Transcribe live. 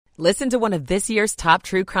Listen to one of this year's top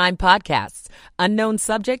true crime podcasts. Unknown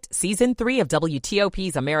Subject, Season 3 of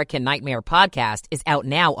WTOP's American Nightmare podcast is out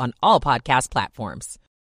now on all podcast platforms.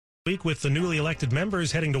 Week with the newly elected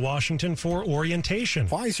members heading to Washington for orientation.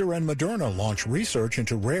 Pfizer and Moderna launch research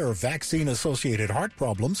into rare vaccine-associated heart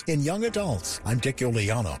problems in young adults. I'm Dick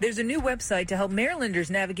Iuliano. There's a new website to help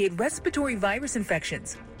Marylanders navigate respiratory virus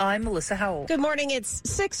infections. I'm Melissa Howell. Good morning. It's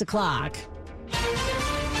 6 o'clock.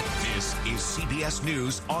 This is CBS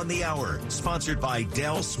News on the Hour, sponsored by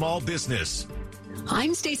Dell Small Business.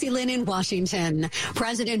 I'm Stacey Lynn in Washington.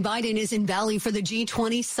 President Biden is in Bali for the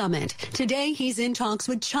G20 summit. Today, he's in talks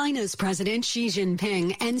with China's President Xi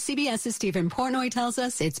Jinping. And CBS's Stephen Portnoy tells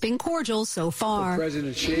us it's been cordial so far.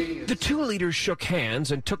 President Xi. The two leaders shook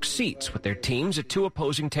hands and took seats with their teams at two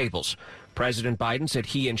opposing tables. President Biden said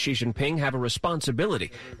he and Xi Jinping have a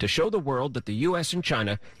responsibility to show the world that the U.S. and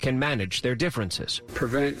China can manage their differences.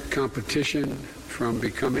 Prevent competition from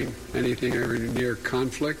becoming anything near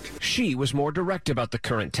conflict. Xi was more direct about the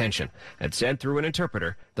current tension and said through an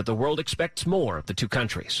interpreter that the world expects more of the two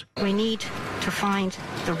countries. We need to find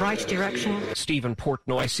the right direction. Stephen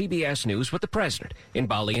Portnoy, CBS News with the president in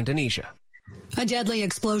Bali, Indonesia. A deadly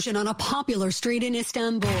explosion on a popular street in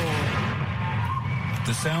Istanbul.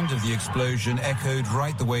 The sound of the explosion echoed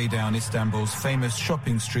right the way down Istanbul's famous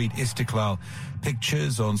shopping street Istiklal.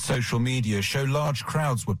 Pictures on social media show large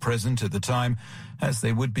crowds were present at the time, as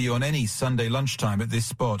they would be on any Sunday lunchtime at this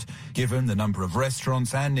spot, given the number of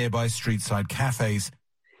restaurants and nearby street-side cafes.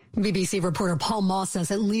 BBC reporter Paul Moss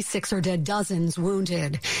says at least 6 are dead, dozens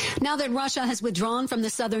wounded. Now that Russia has withdrawn from the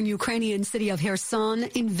southern Ukrainian city of Kherson,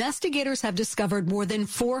 investigators have discovered more than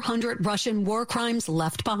 400 Russian war crimes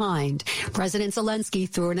left behind. President Zelensky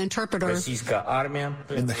through an interpreter. In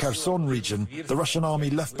the Kherson region, the Russian army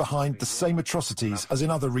left behind the same atrocities as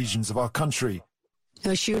in other regions of our country.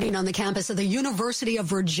 A shooting on the campus of the University of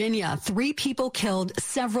Virginia. 3 people killed,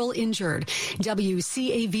 several injured.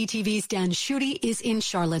 WCAV-TV's Dan Schutte is in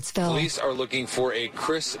Charlottesville. Police are looking for a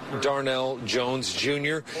Chris Darnell Jones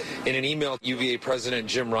Jr. In an email, UVA President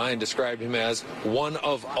Jim Ryan described him as one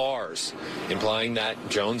of ours, implying that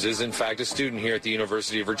Jones is in fact a student here at the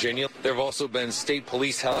University of Virginia. There have also been state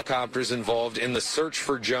police helicopters involved in the search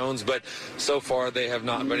for Jones, but so far they have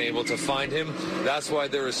not been able to find him. That's why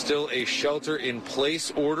there is still a shelter-in-place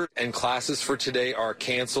order, and classes for today are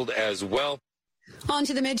canceled as well. On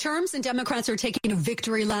to the midterms, and Democrats are taking a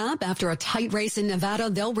victory lap. After a tight race in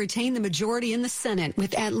Nevada, they'll retain the majority in the Senate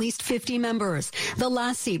with at least 50 members. The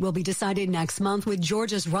last seat will be decided next month with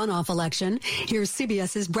Georgia's runoff election. Here's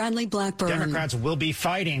CBS's Bradley Blackburn. Democrats will be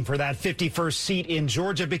fighting for that 51st seat in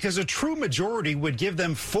Georgia because a true majority would give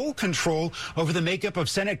them full control over the makeup of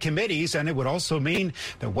Senate committees, and it would also mean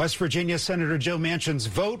that West Virginia Senator Joe Manchin's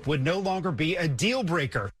vote would no longer be a deal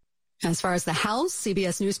breaker. As far as the House,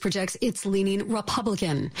 CBS News projects it's leaning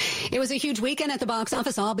Republican. It was a huge weekend at the box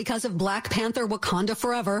office, all because of Black Panther Wakanda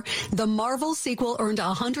Forever. The Marvel sequel earned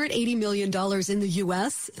 $180 million in the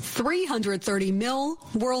U.S., $330 million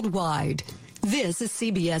worldwide. This is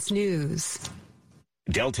CBS News.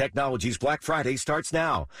 Dell Technologies Black Friday starts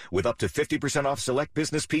now with up to 50% off select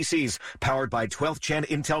business PCs powered by 12th Gen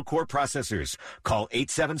Intel Core processors. Call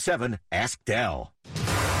 877-ASK-DELL.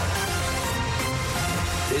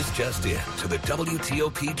 This just in to the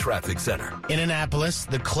WTOP Traffic Center. In Annapolis,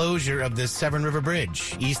 the closure of the Severn River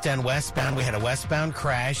Bridge. East and westbound, we had a westbound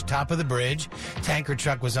crash, top of the bridge. Tanker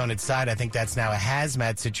truck was on its side. I think that's now a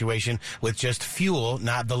hazmat situation with just fuel,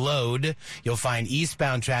 not the load. You'll find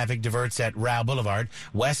eastbound traffic diverts at Rao Boulevard,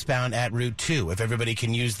 westbound at Route 2. If everybody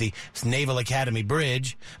can use the Naval Academy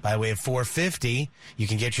Bridge by way of 450, you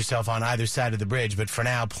can get yourself on either side of the bridge. But for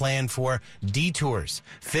now, plan for detours.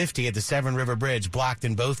 50 at the Severn River Bridge, blocked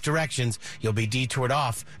in both directions. You'll be detoured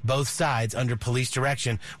off both sides under police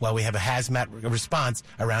direction while we have a hazmat response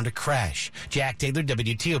around a crash. Jack Taylor,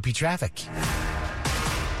 WTOP Traffic.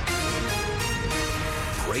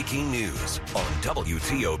 Breaking news on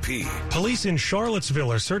WTOP. Police in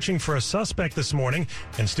Charlottesville are searching for a suspect this morning,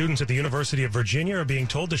 and students at the University of Virginia are being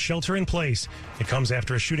told to shelter in place. It comes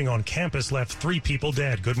after a shooting on campus left 3 people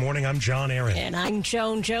dead. Good morning, I'm John Aaron. And I'm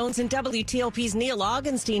Joan Jones, and WTOP's Neil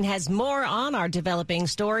Augenstein has more on our developing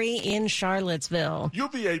story in Charlottesville.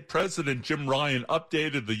 UVA President Jim Ryan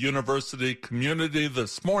updated the university community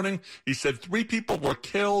this morning. He said 3 people were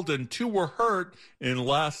killed and 2 were hurt in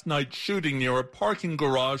last night's shooting near a parking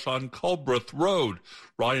garage garage on Culbreth Road.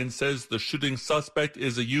 Ryan says the shooting suspect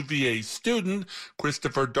is a UVA student,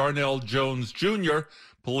 Christopher Darnell Jones Jr.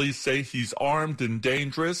 Police say he's armed and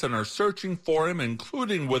dangerous and are searching for him,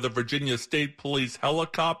 including with a Virginia State Police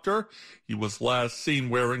helicopter. He was last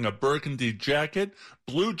seen wearing a burgundy jacket,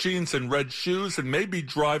 blue jeans and red shoes, and may be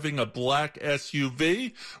driving a black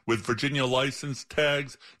SUV with Virginia license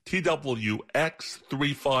tags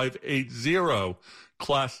TWX3580.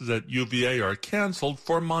 Classes at UVA are canceled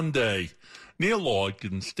for Monday. Neil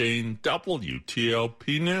Augenstein,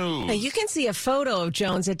 WTOP News. Now, you can see a photo of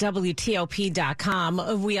Jones at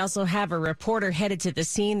WTOP.com. We also have a reporter headed to the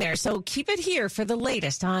scene there, so keep it here for the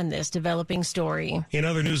latest on this developing story. In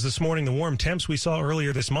other news this morning, the warm temps we saw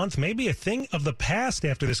earlier this month may be a thing of the past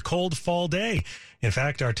after this cold fall day. In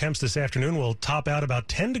fact, our temps this afternoon will top out about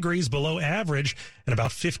 10 degrees below average and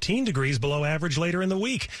about 15 degrees below average later in the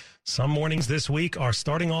week. Some mornings this week are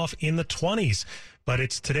starting off in the 20s. But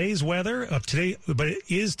is today's weather a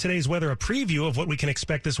preview of what we can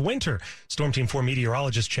expect this winter? Storm Team 4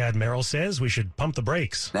 meteorologist Chad Merrill says we should pump the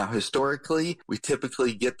brakes. Now, historically, we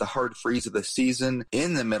typically get the hard freeze of the season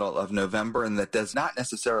in the middle of November, and that does not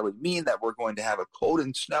necessarily mean that we're going to have a cold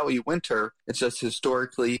and snowy winter. It's just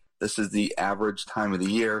historically, this is the average time of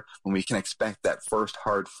the year when we can expect that first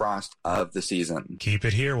hard frost of the season. Keep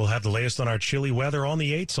it here. We'll have the latest on our chilly weather on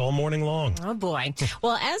the 8s all morning long. Oh, boy.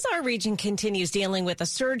 Well, as our region continues dealing with a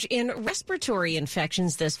surge in respiratory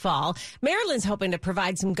infections this fall, Maryland's hoping to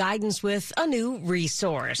provide some guidance with a new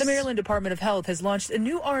resource. The Maryland Department of Health has launched a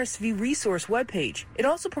new RSV resource webpage. It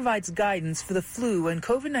also provides guidance for the flu and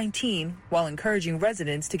COVID-19 while encouraging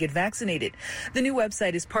residents to get vaccinated. The new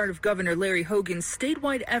website is part of Governor Larry Hogan's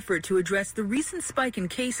statewide effort to address the recent spike in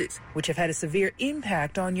cases, which have had a severe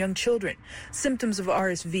impact on young children. Symptoms of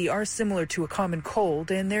RSV are similar to a common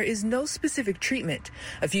cold, and there is no specific treatment.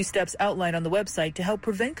 A few steps outlined on the website to help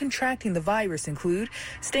prevent contracting the virus include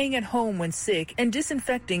staying at home when sick and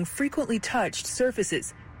disinfecting frequently touched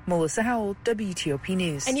surfaces. Melissa Howell, WTOP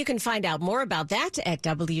News. And you can find out more about that at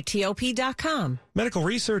WTOP.com. Medical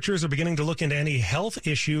researchers are beginning to look into any health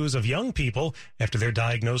issues of young people after they're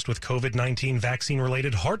diagnosed with COVID-19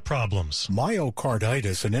 vaccine-related heart problems.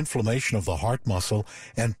 Myocarditis, an inflammation of the heart muscle,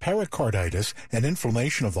 and pericarditis, an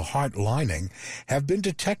inflammation of the heart lining, have been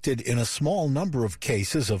detected in a small number of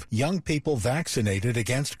cases of young people vaccinated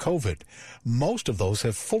against COVID. Most of those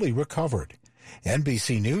have fully recovered.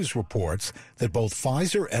 NBC News reports that both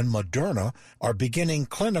Pfizer and Moderna are beginning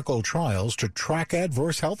clinical trials to track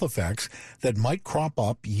adverse health effects that might crop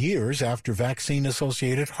up years after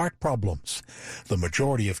vaccine-associated heart problems. The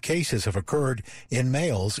majority of cases have occurred in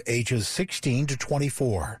males ages 16 to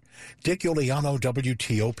 24. Dick Iuliano,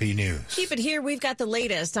 WTOP News. Keep it here. We've got the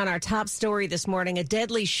latest on our top story this morning, a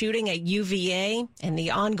deadly shooting at UVA and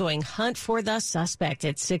the ongoing hunt for the suspect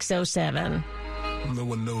at 6:07. No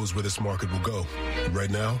one knows where this market will go.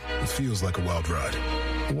 Right now, it feels like a wild ride.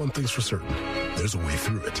 But one thing's for certain, there's a way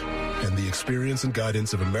through it. And the experience and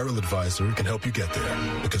guidance of a Merrill advisor can help you get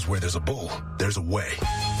there. Because where there's a bull, there's a way.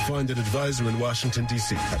 Find an advisor in Washington,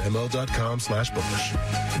 D.C. at ml.com/bullish.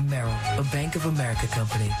 Merrill, a Bank of America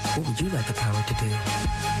company. What would you like the power to do?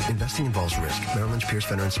 Investing involves risk. Merrill Lynch, Pierce,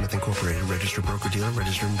 Fenner & Smith Incorporated, registered broker-dealer,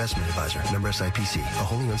 registered investment advisor. Member SIPC, a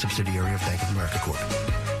wholly owned subsidiary of Bank of America Corp.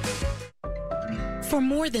 For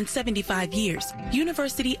more than 75 years,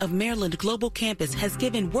 University of Maryland Global Campus has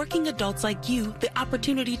given working adults like you the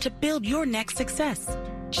opportunity to build your next success.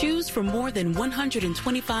 Choose from more than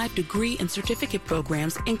 125 degree and certificate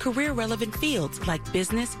programs in career-relevant fields like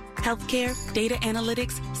business, healthcare, data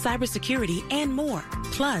analytics, cybersecurity, and more.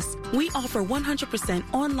 Plus, we offer 100%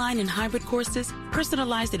 online and hybrid courses,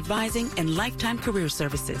 personalized advising, and lifetime career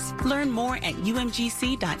services. Learn more at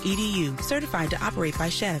umgc.edu, certified to operate by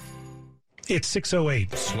Chev. It's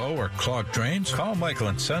 6:08. Slow or clogged drains? Call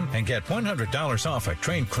Michael & Son and get $100 off at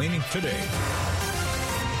drain cleaning today.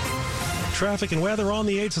 Traffic and weather on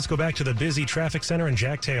the 8s. Let's go back to the busy traffic center in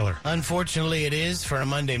Jack Taylor. Unfortunately, it is for a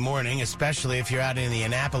Monday morning, especially if you're out in the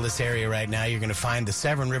Annapolis area right now. You're going to find the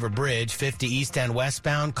Severn River Bridge, 50 east and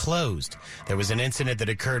westbound, closed. There was an incident that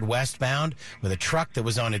occurred westbound with a truck that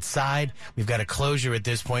was on its side. We've got a closure at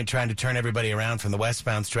this point trying to turn everybody around from the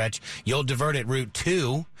westbound stretch. You'll divert at Route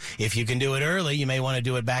 2. If you can do it early, you may want to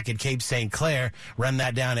do it back at Cape St. Clair. Run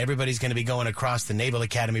that down. Everybody's going to be going across the Naval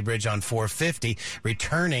Academy Bridge on 450,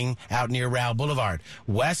 returning out near Rao Boulevard.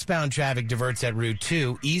 Westbound traffic diverts at Route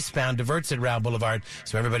 2. Eastbound diverts at Rao Boulevard.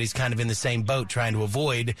 So everybody's kind of in the same boat trying to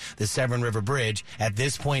avoid the Severn River Bridge. At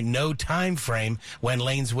this point, no time frame when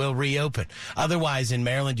lanes will reopen. Otherwise, in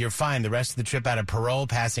Maryland, you're fine. The rest of the trip out of Parole,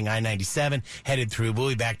 passing I-97, headed through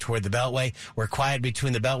Bowie back toward the Beltway. We're quiet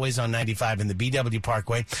between the Beltways on 95 and the BW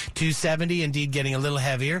Parkway. 270, indeed, getting a little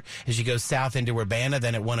heavier as you go south into Urbana,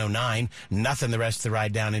 then at 109. Nothing the rest of the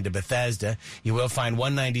ride down into Bethesda. You will find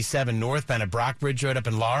 197 northbound at Brockbridge Road up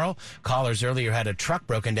in Laurel. Callers earlier had a truck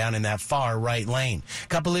broken down in that far right lane.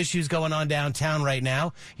 Couple issues going on downtown right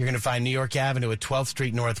now. You're going to find New York Avenue at 12th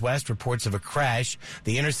Street Northwest. Reports of a crash.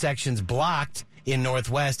 The intersection's blocked in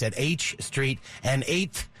Northwest at H Street and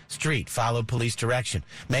 8th Street. Follow police direction.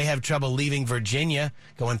 May have trouble leaving Virginia,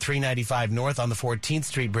 going 395 north on the 14th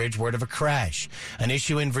Street Bridge, word of a crash. An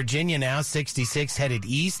issue in Virginia now, 66 headed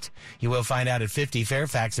east. You will find out at 50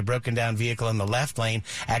 Fairfax, a broken down vehicle in the left lane.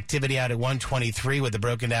 Activity out at 123 with a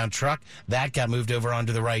broken down truck. That got moved over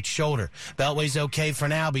onto the right shoulder. Beltway's okay for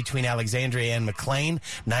now between Alexandria and McLean.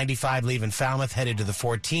 95 leaving Falmouth, headed to the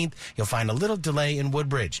 14th. You'll find a little delay in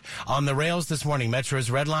Woodbridge. On the rails this morning,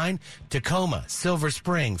 Metro's Red Line, Tacoma, Silver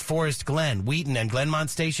Spring, Forest Glen, Wheaton, and Glenmont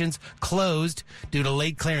stations closed due to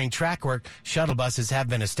late clearing track work. Shuttle buses have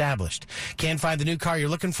been established. Can't find the new car you're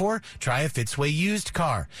looking for? Try a Fitzway used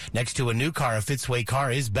car. Next to a new car, a Fitzway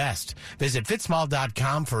car is best. Visit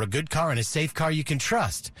fitzmall.com for a good car and a safe car you can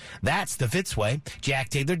trust. That's the Fitzway. Jack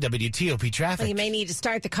Taylor, WTOP Traffic. Well, you may need to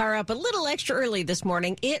start the car up a little extra early this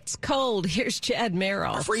morning. It's cold. Here's Chad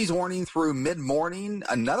Merrill. A freeze warning through mid-morning.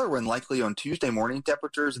 Another one likely on Tuesday morning.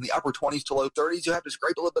 Temperatures in the upper 20s to low 30s. You'll have to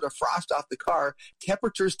scrape a little bit of frost off the car.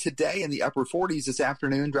 Temperatures today in the upper 40s this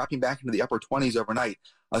afternoon, dropping back into the upper 20s overnight.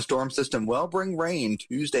 A storm system will bring rain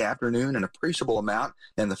Tuesday afternoon, an appreciable amount,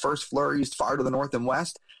 and the first flurries far to the north and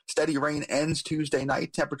west. Steady rain ends Tuesday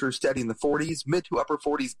night. Temperatures steady in the 40s, mid to upper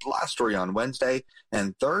 40s, blustery on Wednesday.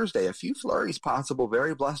 And Thursday, a few flurries possible,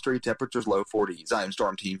 very blustery, temperatures low 40s. I'm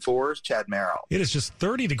Storm Team 4's Chad Merrill. It is just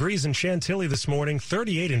 30 degrees in Chantilly this morning,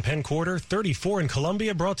 38 in Penn Quarter, 34 in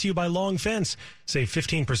Columbia, brought to you by Long Fence. Save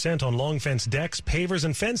 15% on Long Fence decks, pavers,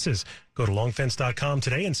 and fences. Go to longfence.com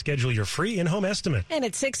today and schedule your free in-home estimate. And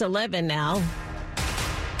it's 6:11 now.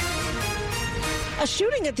 A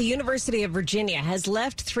shooting at the University of Virginia has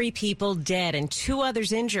left 3 people dead and 2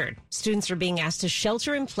 others injured. Students are being asked to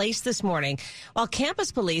shelter in place this morning while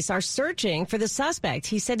campus police are searching for the suspect.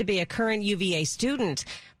 He's said to be a current UVA student.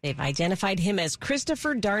 They've identified him as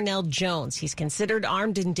Christopher Darnell Jones. He's considered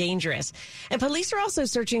armed and dangerous. And police are also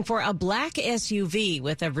searching for a black SUV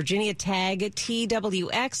with a Virginia tag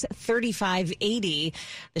TWX 3580.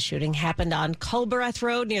 The shooting happened on Culbreath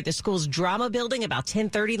Road near the school's drama building about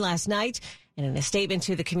 10:30 last night. And in a statement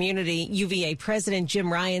to the community, UVA President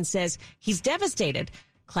Jim Ryan says he's devastated.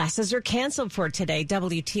 Classes are canceled for today.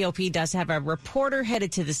 WTOP does have a reporter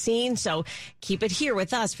headed to the scene, so keep it here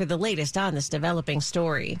with us for the latest on this developing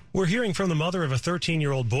story. We're hearing from the mother of a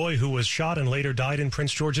 13-year-old boy who was shot and later died in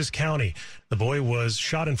Prince George's County. The boy was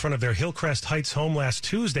shot in front of their Hillcrest Heights home last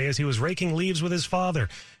Tuesday as he was raking leaves with his father.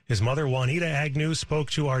 His mother, Juanita Agnew,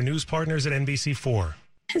 spoke to our news partners at NBC4.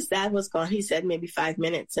 His dad was gone, he said maybe 5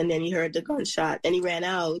 minutes, and then he heard the gunshot, and he ran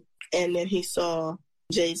out, and then he saw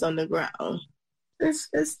Jay's on the ground.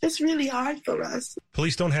 It's really hard for us.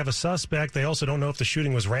 Police don't have a suspect. They also don't know if the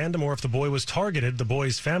shooting was random or if the boy was targeted. The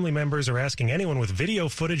boy's family members are asking anyone with video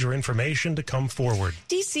footage or information to come forward.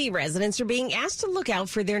 D.C. residents are being asked to look out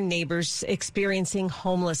for their neighbors experiencing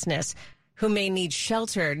homelessness, who may need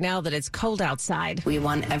shelter now that it's cold outside. We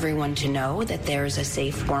want everyone to know that there is a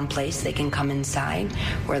safe, warm place they can come inside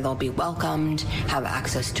where they'll be welcomed, have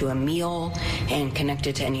access to a meal, and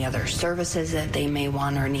connected to any other services that they may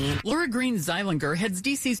want or need. Laura Green-Zeilinger heads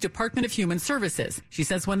D.C.'s Department of Human Services. She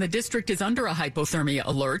says when the district is under a hypothermia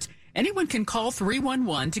alert, anyone can call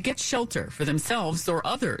 311 to get shelter for themselves or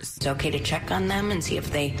others. It's okay to check on them and see if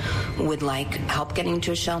they would like help getting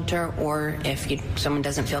to a shelter, or if someone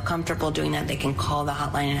doesn't feel comfortable doing that, they can call the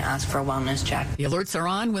hotline and ask for a wellness check. The alerts are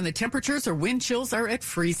on when the temperatures or wind chills are at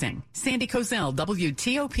freezing. Sandy Kozel,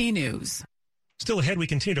 WTOP News. Still ahead, we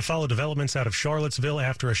continue to follow developments out of Charlottesville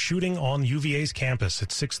after a shooting on UVA's campus at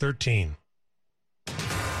 6:13.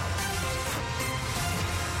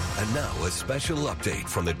 And now a special update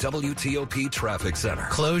from the WTOP Traffic Center.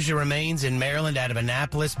 Closure remains in Maryland out of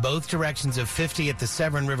Annapolis, both directions of 50 at the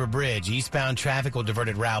Severn River Bridge. Eastbound traffic will divert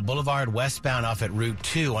at Rowell Boulevard, westbound off at Route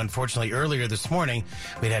 2. Unfortunately, earlier this morning,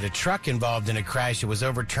 we'd had a truck involved in a crash. It was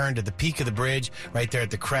overturned at the peak of the bridge, right there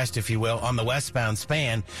at the crest, if you will, on the westbound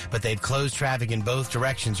span, but they've closed traffic in both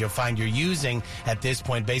directions. You'll find you're using, at this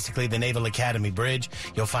point, basically the Naval Academy Bridge.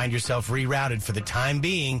 You'll find yourself rerouted for the time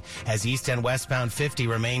being as east and westbound 50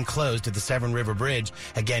 remain closed at the Severn River Bridge.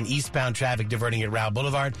 Again, eastbound traffic diverting at Rowell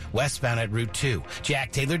Boulevard, westbound at Route 2.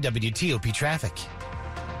 Jack Taylor, WTOP Traffic.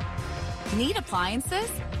 Need appliances?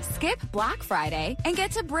 Skip Black Friday and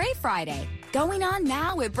get to Bray Friday. Going on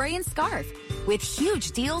now at Bray & Scarf. With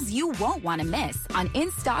huge deals you won't want to miss on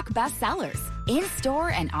in-stock bestsellers,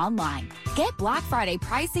 in-store and online. Get Black Friday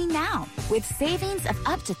pricing now with savings of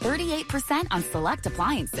up to 38% on select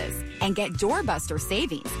appliances. And get doorbuster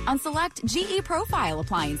savings on select GE Profile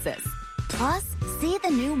appliances. Plus, see the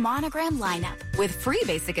new Monogram lineup with free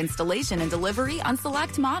basic installation and delivery on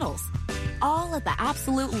select models. All at the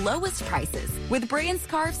absolute lowest prices with Bray &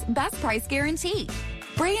 Scarf's best price guarantee.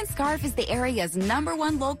 Bray & Scarf is the area's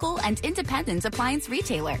 #1 local and independent appliance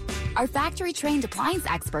retailer. Our factory-trained appliance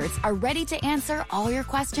experts are ready to answer all your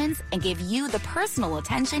questions and give you the personal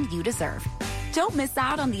attention you deserve. Don't miss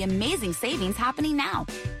out on the amazing savings happening now,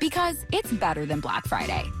 because it's better than Black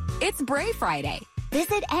Friday. It's Bray Friday.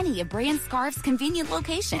 Visit any of Bray & Scarf's convenient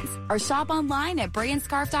locations or shop online at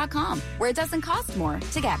brayandscarf.com, where it doesn't cost more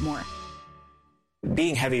to get more.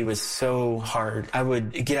 Being heavy was so hard. I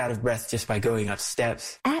would get out of breath just by going up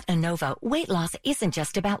steps. At Inova, weight loss isn't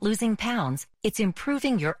just about losing pounds. It's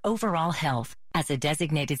improving your overall health. As a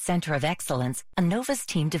designated center of excellence, Inova's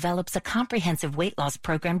team develops a comprehensive weight loss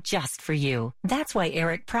program just for you. That's why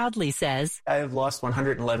Eric proudly says, I have lost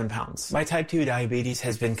 111 pounds. My type 2 diabetes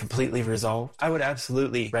has been completely resolved. I would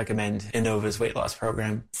absolutely recommend Inova's weight loss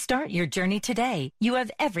program. Start your journey today. You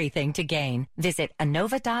have everything to gain. Visit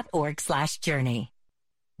Inova.org/journey.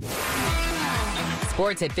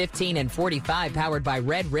 Sports at 15 and 45, powered by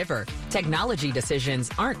Red River. Technology decisions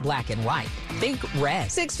aren't black and white. Think red.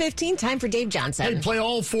 6:15, time for Dave Johnson. Hey, play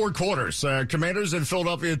all 4 quarters. Commanders in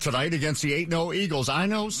Philadelphia tonight against the 8-0 Eagles. I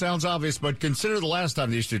know, sounds obvious, but consider the last time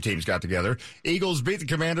these two teams got together. Eagles beat the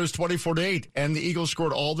Commanders 24-8, and the Eagles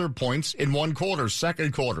scored all their points in 1 quarter,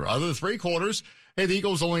 second quarter. Other 3 quarters, hey, the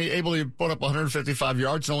Eagles only able to put up 155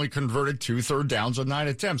 yards and only converted 2 third downs on 9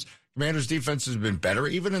 attempts. Commanders' defense has been better,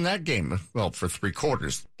 even in that game, well, for 3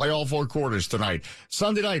 quarters. Play all 4 quarters tonight.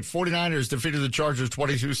 Sunday night, 49ers defeated the Chargers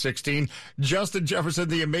 22-16. Justin Jefferson,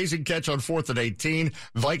 the amazing catch on 4th and 18.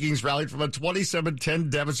 Vikings rallied from a 27-10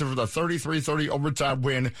 deficit for the 33-30 overtime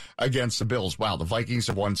win against the Bills. Wow, the Vikings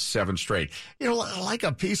have won 7 straight. You know, like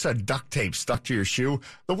a piece of duct tape stuck to your shoe,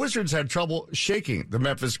 the Wizards had trouble shaking the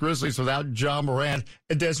Memphis Grizzlies without John Morant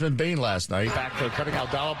and Desmond Bane last night. Back to cutting out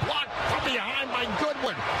Dollar. Blocked from behind by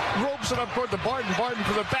Goodwin. Ropes it up toward the Barton. Barton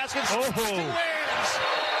for the basket. Two hands.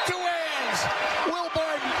 Will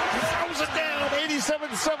Barton throws it down.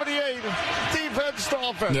 87-78. Defense to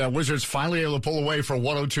offense. Yeah, Wizards finally able to pull away for a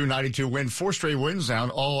 102-92 win. 4 straight wins now,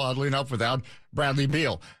 all oddly enough without Bradley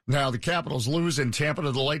Beal. Now the Capitals lose in Tampa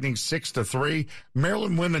to the Lightning 6-3.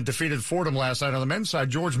 Maryland women defeated Fordham last night. On the men's side,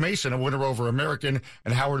 George Mason, a winner over American,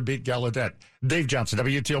 and Howard beat Gallaudet. Dave Johnson,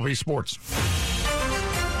 WTOP Sports.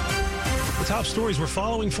 The top stories we're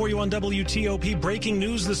following for you on WTOP. Breaking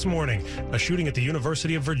news this morning. A shooting at the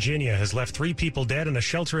University of Virginia has left 3 people dead, and a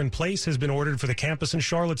shelter-in-place has been ordered for the campus in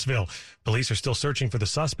Charlottesville. Police are still searching for the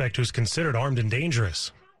suspect, who's considered armed and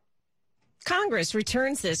dangerous. Congress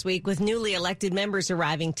returns this week with newly elected members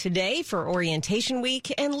arriving today for orientation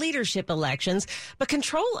week and leadership elections. But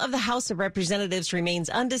control of the House of Representatives remains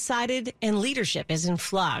undecided and leadership is in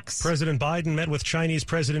flux. President Biden met with Chinese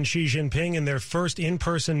President Xi Jinping in their first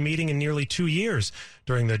in-person meeting in nearly 2 years.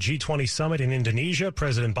 During the G20 summit in Indonesia,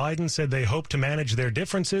 President Biden said they hope to manage their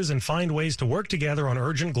differences and find ways to work together on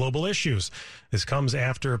urgent global issues. This comes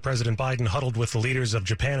after President Biden huddled with the leaders of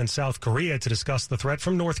Japan and South Korea to discuss the threat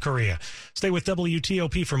from North Korea. Stay with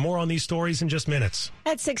WTOP for more on these stories in just minutes.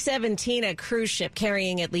 At 6:17, a cruise ship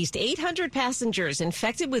carrying at least 800 passengers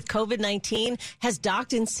infected with COVID-19 has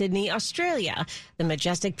docked in Sydney, Australia. The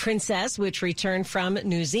Majestic Princess, which returned from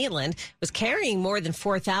New Zealand, was carrying more than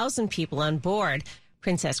 4,000 people on board.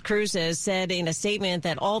 Princess Cruises said in a statement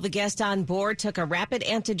that all the guests on board took a rapid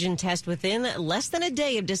antigen test within less than a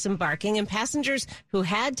day of disembarking, and passengers who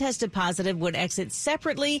had tested positive would exit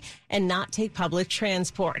separately and not take public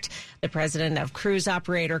transport. The president of cruise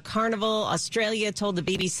operator Carnival Australia told the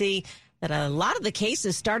BBC that a lot of the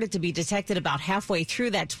cases started to be detected about halfway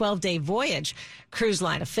through that 12-day voyage. Cruise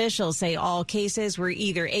line officials say all cases were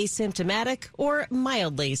either asymptomatic or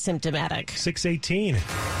mildly symptomatic. 6:18.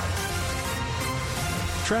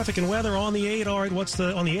 Traffic and weather on the 8. All right,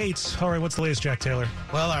 on the 8s? All right, what's the latest, Jack Taylor?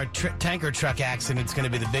 Well, our tanker truck accident is going to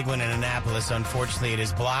be the big one in Annapolis. Unfortunately, it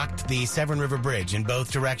has blocked the Severn River Bridge in both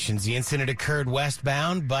directions. The incident occurred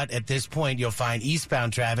westbound, but at this point, you'll find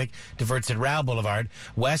eastbound traffic diverts at Rowell Boulevard,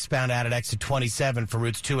 westbound out at exit 27 for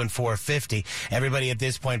routes 2 and 450. Everybody at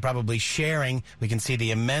this point probably sharing. We can see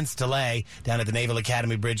the immense delay down at the Naval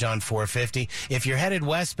Academy Bridge on 450. If you're headed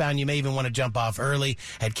westbound, you may even want to jump off early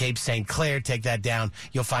at Cape St. Clair. Take that down.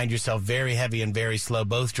 You'll find yourself very heavy and very slow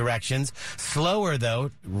both directions. Slower,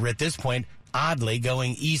 though, at this point, oddly,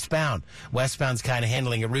 going eastbound. Westbound's kind of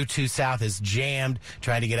handling it. Route 2 South is jammed,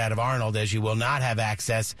 trying to get out of Arnold, as you will not have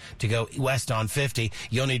access to go west on 50.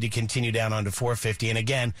 You'll need to continue down onto 450, and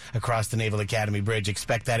again, across the Naval Academy Bridge.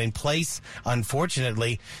 Expect that in place,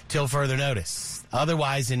 unfortunately, till further notice.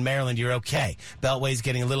 Otherwise, in Maryland, you're okay. Beltway's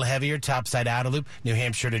getting a little heavier, topside outer loop, New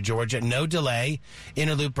Hampshire to Georgia. No delay.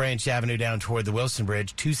 Inner loop Branch Avenue down toward the Wilson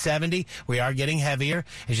Bridge. 270, we are getting heavier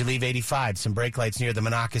as you leave 85. Some brake lights near the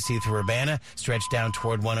Monocacy through Urbana, stretch down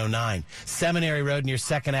toward 109. Seminary Road near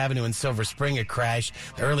 2nd Avenue in Silver Spring, a crash.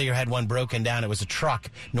 Earlier had one broken down. It was a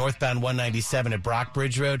truck. Northbound 197 at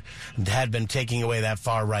Brockbridge Road had been taking away that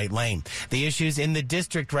far right lane. The issues in the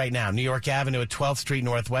district right now. New York Avenue at 12th Street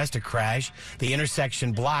Northwest, a crash. The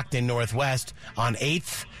intersection blocked in Northwest on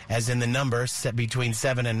 8th, as in the number set between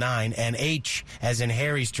 7 and 9, and H, as in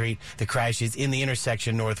Harry Street. The crash is in the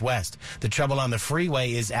intersection Northwest. The trouble on the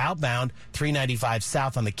freeway is outbound 395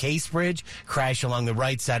 South on the Case Bridge. Crash along the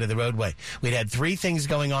right side of the roadway. We'd had 3 things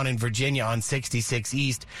going on in Virginia on 66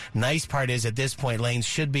 East. Nice part is at this point, lanes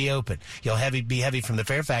should be open. You'll be heavy from the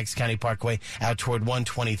Fairfax County Parkway out toward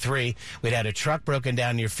 123. We'd had a truck broken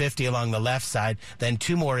down near 50 along the left side. Then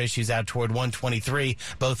 2 more issues out toward 123,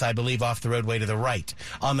 both, I believe, off the roadway to the right.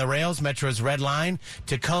 On the rails, Metro's Red Line,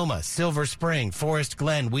 Tacoma, Silver Spring, Forest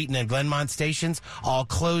Glen, Wheaton, and Glenmont stations all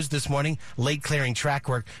closed this morning. Late clearing track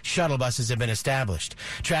work. Shuttle buses have been established.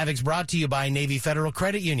 Traffic's brought to you by Navy Federal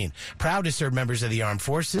Credit Union. Proud to serve members of the Armed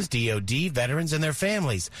Forces, DOD, veterans, and their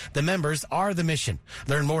families. The members are the mission.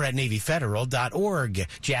 Learn more at NavyFederal.org.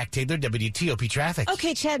 Jack Taylor, WTOP Traffic.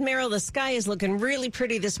 Okay, Chad Merrill, the sky is looking really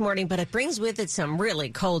pretty this morning, but it brings with it some really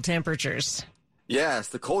cold temperatures. Yes,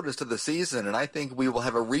 the coldest of the season, and I think we will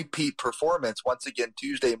have a repeat performance once again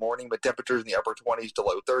Tuesday morning with temperatures in the upper 20s to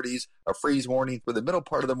low 30s, a freeze warning for the middle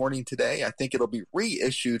part of the morning today. I think it'll be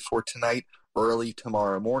reissued for tonight, early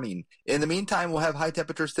tomorrow morning. In the meantime, we'll have high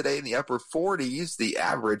temperatures today in the upper 40s. The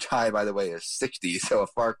average high, by the way, is 60, so a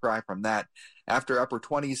far cry from that. After upper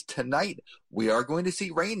 20s tonight, we are going to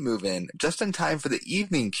see rain move in just in time for the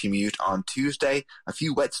evening commute on Tuesday. A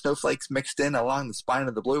few wet snowflakes mixed in along the spine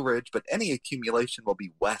of the Blue Ridge, but any accumulation will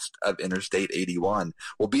be west of Interstate 81.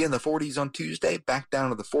 We'll be in the 40s on Tuesday, back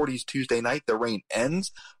down to the 40s Tuesday night. The rain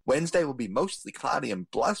ends. Wednesday will be mostly cloudy and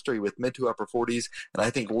blustery with mid to upper 40s, and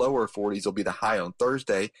I think lower 40s will be the high on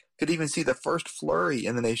Thursday. Could even see the first flurry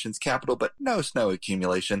in the nation's capital, but no snow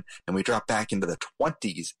accumulation, and we drop back into the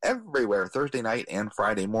 20s everywhere Thursday night and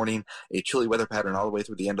Friday morning. A chilly weather pattern all the way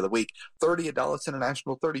through the end of the week. 30 at Dulles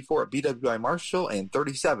International, 34 at BWI Marshall, and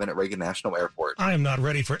 37 at Reagan National Airport. I am not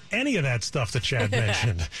ready for any of that stuff that Chad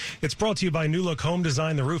mentioned. It's brought to you by New Look Home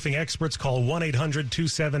Design, the roofing experts. Call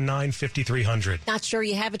 1-800-279-5300. Not sure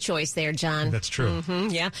you have a choice there, John. That's true.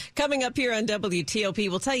 Yeah. Coming up here on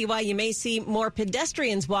WTOP, we'll tell you why you may see more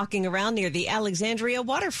pedestrians walking around near the Alexandria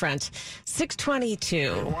waterfront.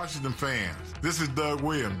 622. Washington fans, this is Doug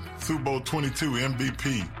Williams, Super Bowl 22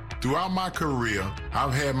 MVP. Throughout my career,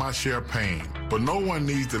 I've had my share of pain, but no one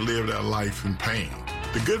needs to live that life in pain.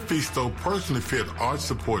 The Good Feet store personally fits arch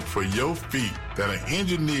support for your feet that are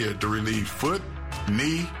engineered to relieve foot,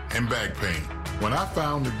 knee, and back pain. When I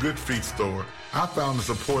found the Good Feet store, I found the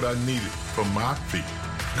support I needed for my feet.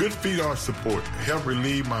 Good Feet Arch Support help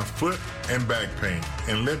relieve my foot and back pain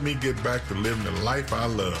and let me get back to living the life I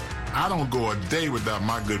love. I don't go a day without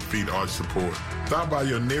my Good Feet Arch Support. Stop by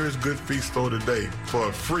your nearest Good Feet store today for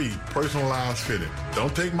a free personalized fitting.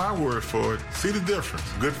 Don't take my word for it. See the difference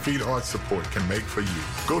Good Feet Arch Support can make for you.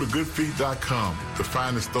 Go to goodfeet.com to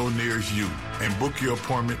find the store nearest you and book your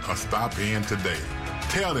appointment or stop in today.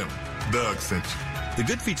 Tell them Doug sent you. The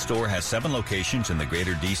Good Feet store has 7 locations in the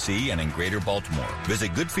greater D.C. and in greater Baltimore.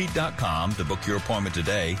 Visit goodfeet.com to book your appointment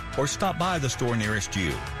today or stop by the store nearest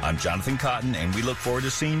you. I'm Jonathan Cotton, and we look forward to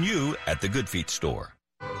seeing you at the Good Feet store.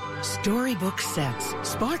 Storybook sets,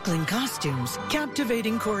 sparkling costumes,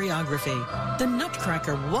 captivating choreography. The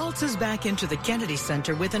Nutcracker waltzes back into the Kennedy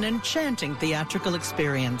Center with an enchanting theatrical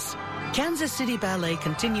experience. Kansas City Ballet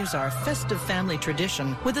continues our festive family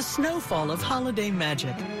tradition with a snowfall of holiday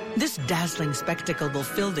magic. This dazzling spectacle will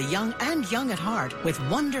fill the young and young at heart with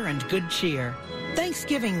wonder and good cheer.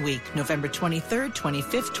 Thanksgiving week, November 23rd,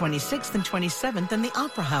 25th, 26th, and 27th in the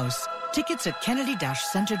Opera House. Tickets at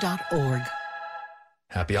kennedy-center.org.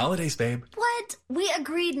 Happy holidays, babe. What? We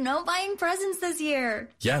agreed no buying presents this year.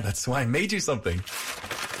 Yeah, that's why I made you something.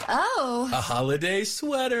 Oh. A holiday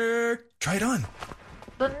sweater. Try it on.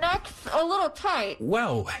 The neck's a little tight.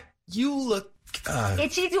 Wow, you look...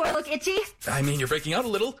 Itchy? Do I look itchy? I mean, you're breaking out a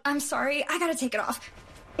little. I'm sorry. I gotta take it off.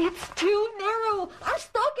 It's too narrow. I'm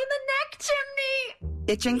stuck in the neck chimney.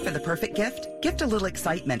 Itching for the perfect gift? Gift a little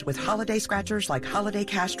excitement with holiday scratchers like Holiday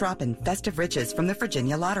Cash Drop and Festive Riches from the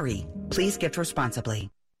Virginia Lottery. Please gift responsibly.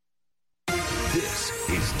 This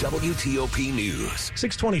is WTOP News.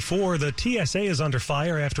 624, the TSA is under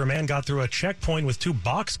fire after a man got through a checkpoint with 2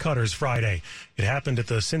 box cutters Friday. It happened at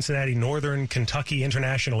the Cincinnati Northern Kentucky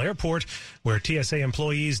International Airport, where TSA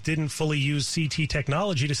employees didn't fully use CT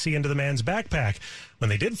technology to see into the man's backpack. When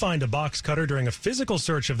they did find a box cutter during a physical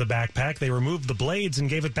search of the backpack, they removed the blades and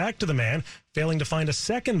gave it back to the man, failing to find a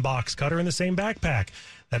second box cutter in the same backpack.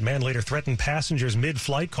 That man later threatened passengers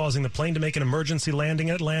mid-flight, causing the plane to make an emergency landing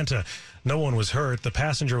in Atlanta. No one was hurt. The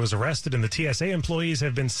passenger was arrested, and the TSA employees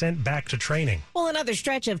have been sent back to training. Well, another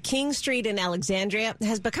stretch of King Street in Alexandria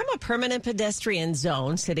has become a permanent pedestrian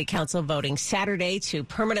zone. City Council voting Saturday to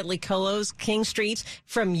permanently close King Street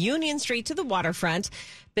from Union Street to the waterfront.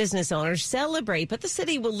 Business owners celebrate, but the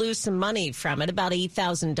city will lose some money from it, about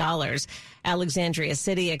 $8,000. Alexandria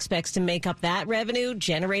City expects to make up that revenue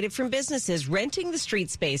generated from businesses renting the street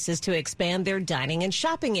spaces to expand their dining and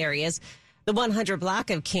shopping areas. The 100 block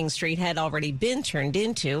of King Street had already been turned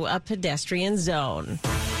into a pedestrian zone.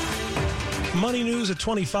 Money news at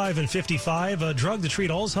 25 and 55. A drug to treat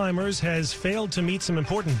Alzheimer's has failed to meet some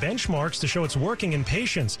important benchmarks to show it's working in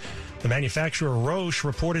patients. The manufacturer Roche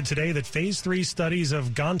reported today that phase 3 studies of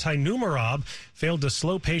gantenerumab failed to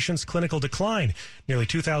slow patients' clinical decline. Nearly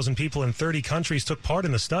 2,000 people in 30 countries took part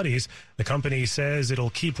in the studies. The company says it'll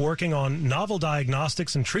keep working on novel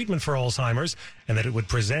diagnostics and treatment for Alzheimer's, and that it would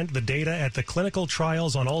present the data at the Clinical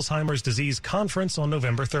Trials on Alzheimer's Disease conference on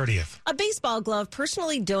November 30th. A baseball glove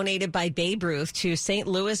personally donated by Babe Ruth to St.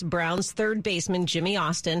 Louis Browns third baseman Jimmy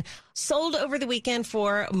Austin sold over the weekend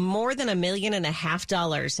for more than $1.5 million at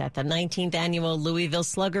the 19th annual Louisville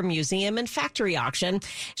Slugger Museum and Factory Auction,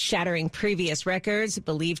 shattering previous records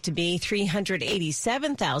believed to be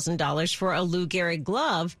 $387,000 for a Lou Gehrig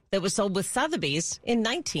glove that was sold with Sotheby's in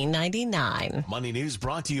 1999. Money News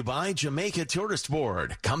brought to you by Jamaica Tourist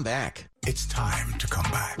Board. Come back. It's time to come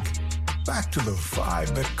back. Back to the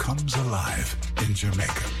vibe that comes alive in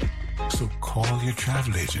Jamaica. So call your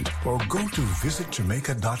travel agent or go to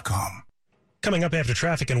visitjamaica.com. Coming up after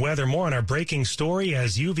traffic and weather, more on our breaking story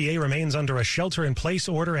as UVA remains under a shelter-in-place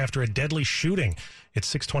order after a deadly shooting. It's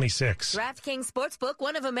 626. DraftKings Sportsbook,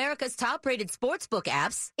 one of America's top-rated sportsbook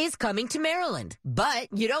apps, is coming to Maryland. But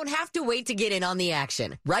you don't have to wait to get in on the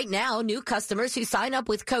action. Right now, new customers who sign up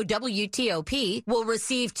with code WTOP will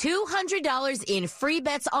receive $200 in free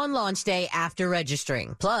bets on launch day after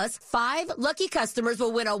registering. Plus, 5 lucky customers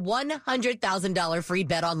will win a $100,000 free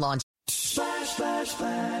bet on launch. Splash, splash,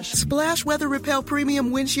 splash. Splash Weather Repel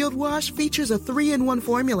Premium Windshield Wash features a 3-in-1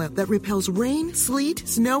 formula that repels rain, sleet,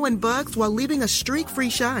 snow, and bugs while leaving a streak-free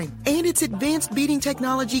shine. And its advanced beading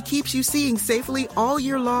technology keeps you seeing safely all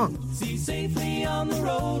year long. See safely on the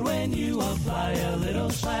road when you apply a little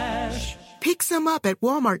splash. Pick some up at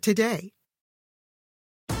Walmart today.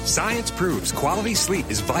 Science proves quality sleep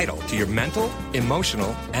is vital to your mental,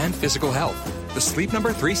 emotional, and physical health. The Sleep Number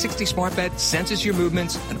 360 smart bed senses your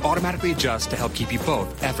movements and automatically adjusts to help keep you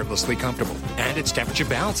both effortlessly comfortable. And it's temperature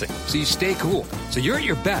balancing, so you stay cool. So you're at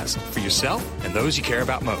your best for yourself and those you care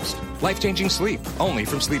about most. Life-changing sleep, only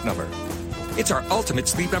from Sleep Number. It's our ultimate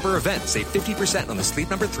Sleep Number event. Save 50% on the Sleep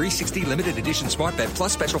Number 360 limited edition smart bed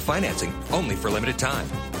plus special financing, only for limited time.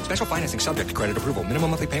 Special financing subject to credit approval.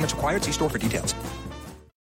 Minimum monthly payments required. See store for details.